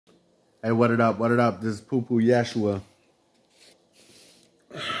Hey, what it up? What it up? This is Poo Poo Yeshua.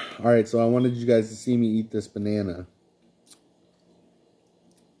 Alright, so I wanted you guys to see me eat this banana.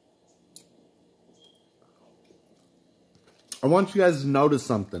 I want you guys to notice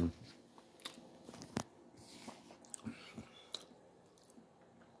something.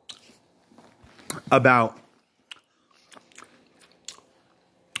 About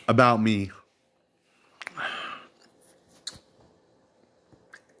me.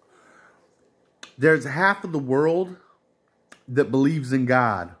 There's half of the world that believes in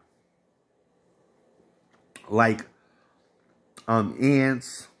God. Like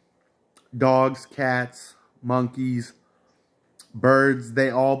ants, dogs, cats, monkeys, birds, they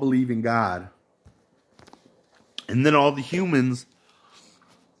all believe in God. And then all the humans,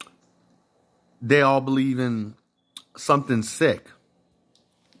 they all believe in something sick.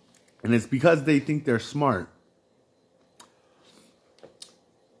 And it's because they think they're smart.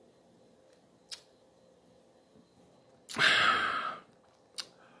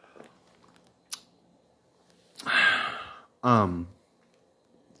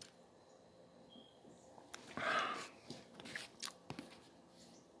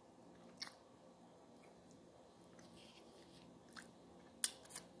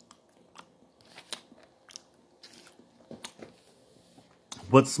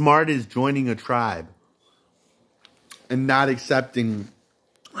 What's smart is joining a tribe and not accepting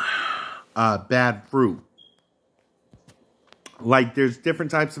bad fruit. Like, there's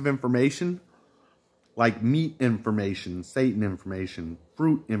different types of information, like meat information, Satan information,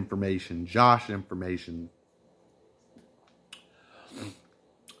 fruit information, Josh information.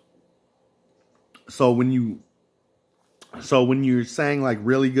 So when you're saying like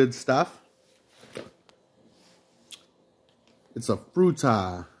really good stuff, it's a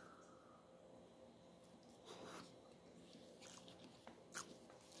fruta.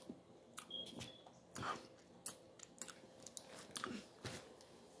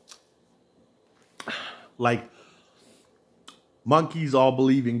 Like, monkeys all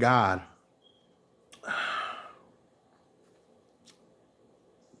believe in God.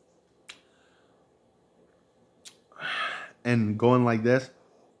 And going like this,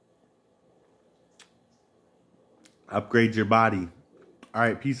 upgrade your body. All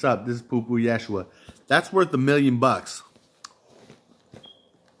right, peace up. This is Poo Poo Yeshua. That's worth $1 million.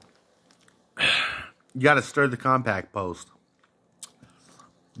 You got to stir the compact post.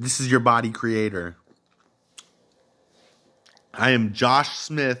 This is your body creator. I am Josh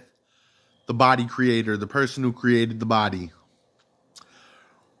Smith, the body creator, the person who created the body.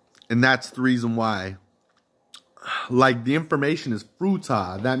 And that's the reason why. Like, the information is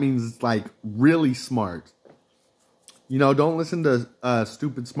fruta. That means it's like really smart. You know, don't listen to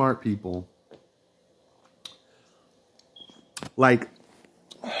stupid smart people. Like,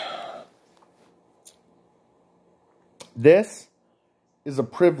 this is a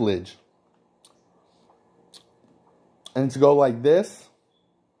privilege. And to go like this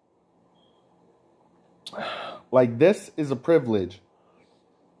is a privilege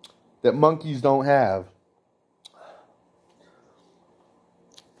that monkeys don't have.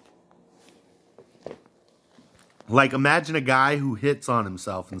 Like, imagine a guy who hits on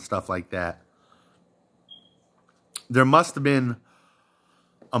himself and stuff like that. There must have been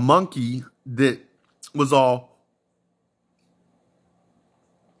a monkey that was all...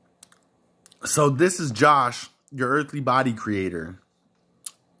 So this is Josh, your earthly body creator.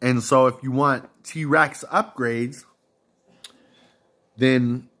 And so if you want T-Rex upgrades,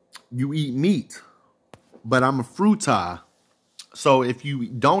 then you eat meat. But I'm a fruta. So if you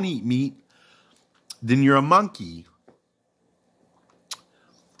don't eat meat, then you're a monkey.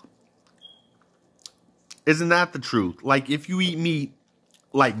 Isn't that the truth? Like, if you eat meat,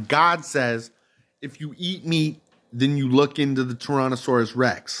 like God says, if you eat meat, then you look into the Tyrannosaurus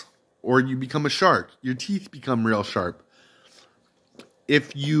Rex. Or you become a shark. Your teeth become real sharp.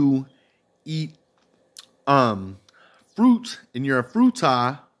 If you eat fruit and you're a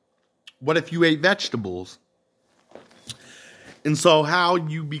fruta, what if you ate vegetables? And so how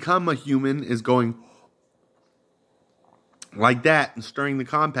you become a human is going like that and stirring the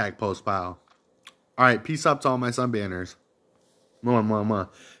compact post pile. All right, peace up to all my sunbanners.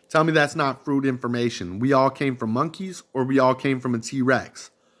 Tell me that's not fruit information. We all came from monkeys, or we all came from a T-Rex.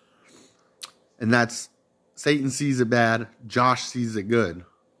 And that's, Satan sees it bad, Josh sees it good.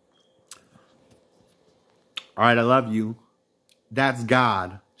 All right, I love you. That's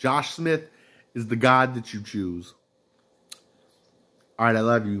God. Josh Smith is the God that you choose. All right, I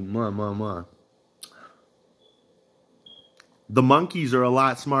love you. The monkeys are a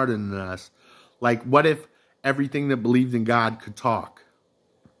lot smarter than us. Like, what if everything that believed in God could talk?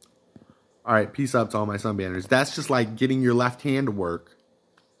 All right, peace out to all my sunbanners. That's just like getting your left hand to work.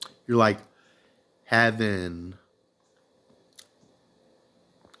 You're like, heaven.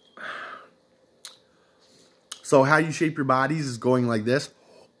 So how you shape your bodies is going like this.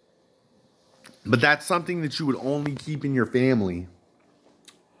 But that's something that you would only keep in your family.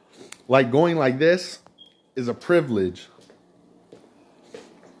 Like going like this is a privilege.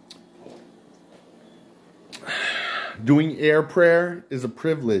 Doing air prayer is a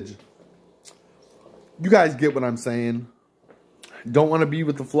privilege. You guys get what I'm saying. Don't want to be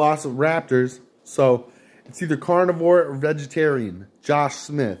with the floss of raptors. So it's either carnivore or vegetarian. Josh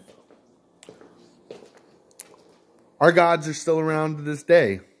Smith. Our gods are still around to this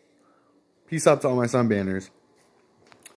day. Peace out to all my sunbanners.